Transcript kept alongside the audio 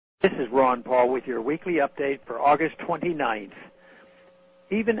This is Ron Paul with your weekly update for August 29th.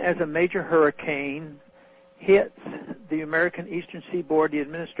 Even as a major hurricane hits the American Eastern Seaboard, the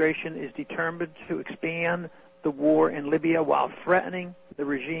administration is determined to expand the war in Libya while threatening the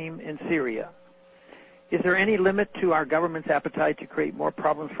regime in Syria. Is there any limit to our government's appetite to create more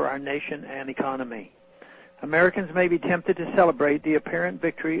problems for our nation and economy? Americans may be tempted to celebrate the apparent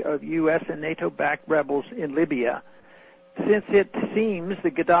victory of U.S. and NATO-backed rebels in Libya, since it seems the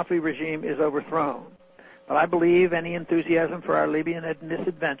Gaddafi regime is overthrown. But I believe any enthusiasm for our Libyan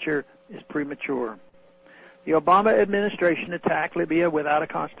misadventure is premature. The Obama administration attacked Libya without a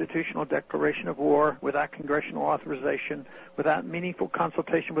constitutional declaration of war, without congressional authorization, without meaningful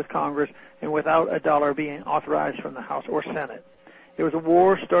consultation with Congress, and without a dollar being authorized from the House or Senate. It was a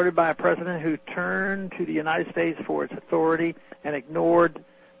war started by a president who turned to the United States for its authority and ignored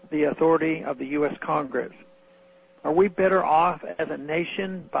the authority of the U.S. Congress. Are we better off as a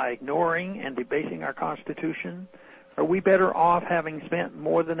nation by ignoring and debasing our Constitution? Are we better off having spent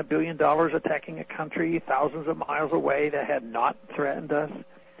more than $1 billion attacking a country thousands of miles away that had not threatened us?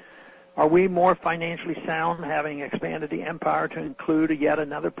 Are we more financially sound having expanded the empire to include yet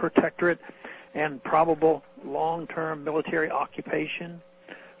another protectorate and probable long-term military occupation?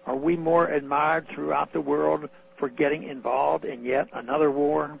 Are we more admired throughout the world for getting involved in yet another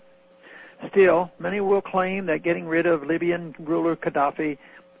war? Still, many will claim that getting rid of Libyan ruler Gaddafi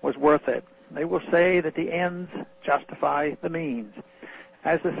was worth it. They will say that the ends justify the means.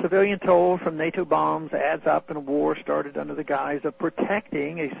 As the civilian toll from NATO bombs adds up in a war started under the guise of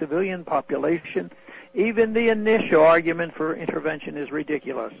protecting a civilian population, even the initial argument for intervention is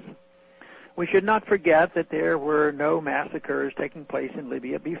ridiculous. We should not forget that there were no massacres taking place in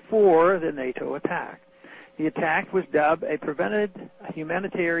Libya before the NATO attack. The attack was dubbed a prevented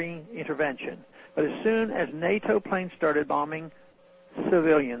humanitarian intervention, but as soon as NATO planes started bombing,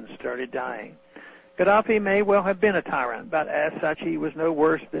 civilians started dying. Gaddafi may well have been a tyrant, but as such he was no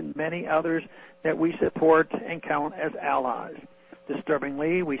worse than many others that we support and count as allies.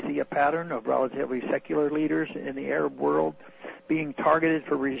 Disturbingly, we see a pattern of relatively secular leaders in the Arab world being targeted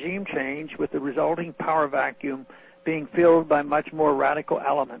for regime change, with the resulting power vacuum being filled by much more radical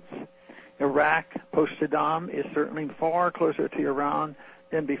elements. Iraq, post-Saddam, is certainly far closer to Iran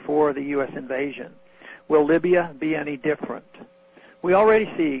than before the U.S. invasion. Will Libya be any different? We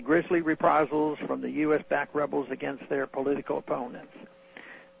already see grisly reprisals from the U.S.-backed rebels against their political opponents.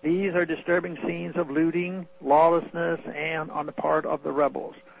 These are disturbing scenes of looting, lawlessness, and on the part of the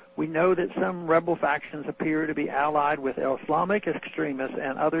rebels. We know that some rebel factions appear to be allied with Islamic extremists,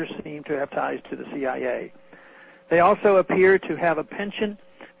 and others seem to have ties to the CIA. They also appear to have a penchant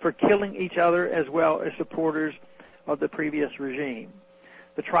for killing each other as well as supporters of the previous regime.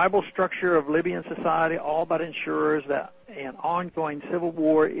 The tribal structure of Libyan society all but ensures that an ongoing civil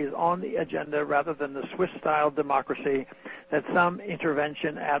war is on the agenda rather than the Swiss-style democracy that some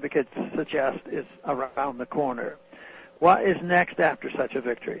intervention advocates suggest is around the corner. What is next after such a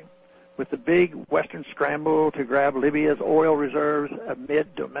victory? With the big Western scramble to grab Libya's oil reserves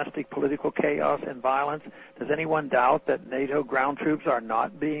amid domestic political chaos and violence, does anyone doubt that NATO ground troops are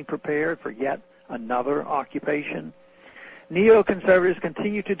not being prepared for yet another occupation? Neoconservatives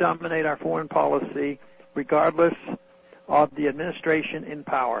continue to dominate our foreign policy regardless of the administration in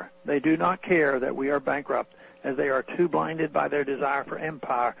power. They do not care that we are bankrupt, as they are too blinded by their desire for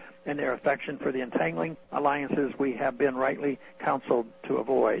empire and their affection for the entangling alliances we have been rightly counseled to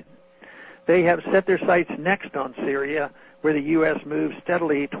avoid. They have set their sights next on Syria, where the U.S. moves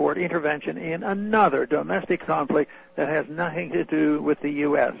steadily toward intervention in another domestic conflict that has nothing to do with the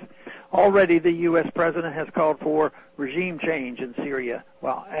U.S. Already the U.S. president has called for regime change in Syria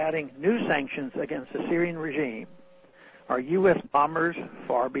while adding new sanctions against the Syrian regime. Are U.S. bombers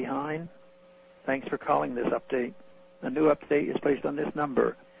far behind? Thanks for calling this update. A new update is placed on this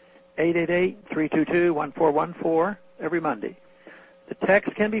number, 888-322-1414, every Monday. The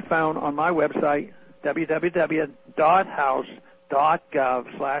text can be found on my website,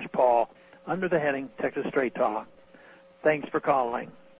 www.house.gov/Paul, under the heading Texas Straight Talk. Thanks for calling.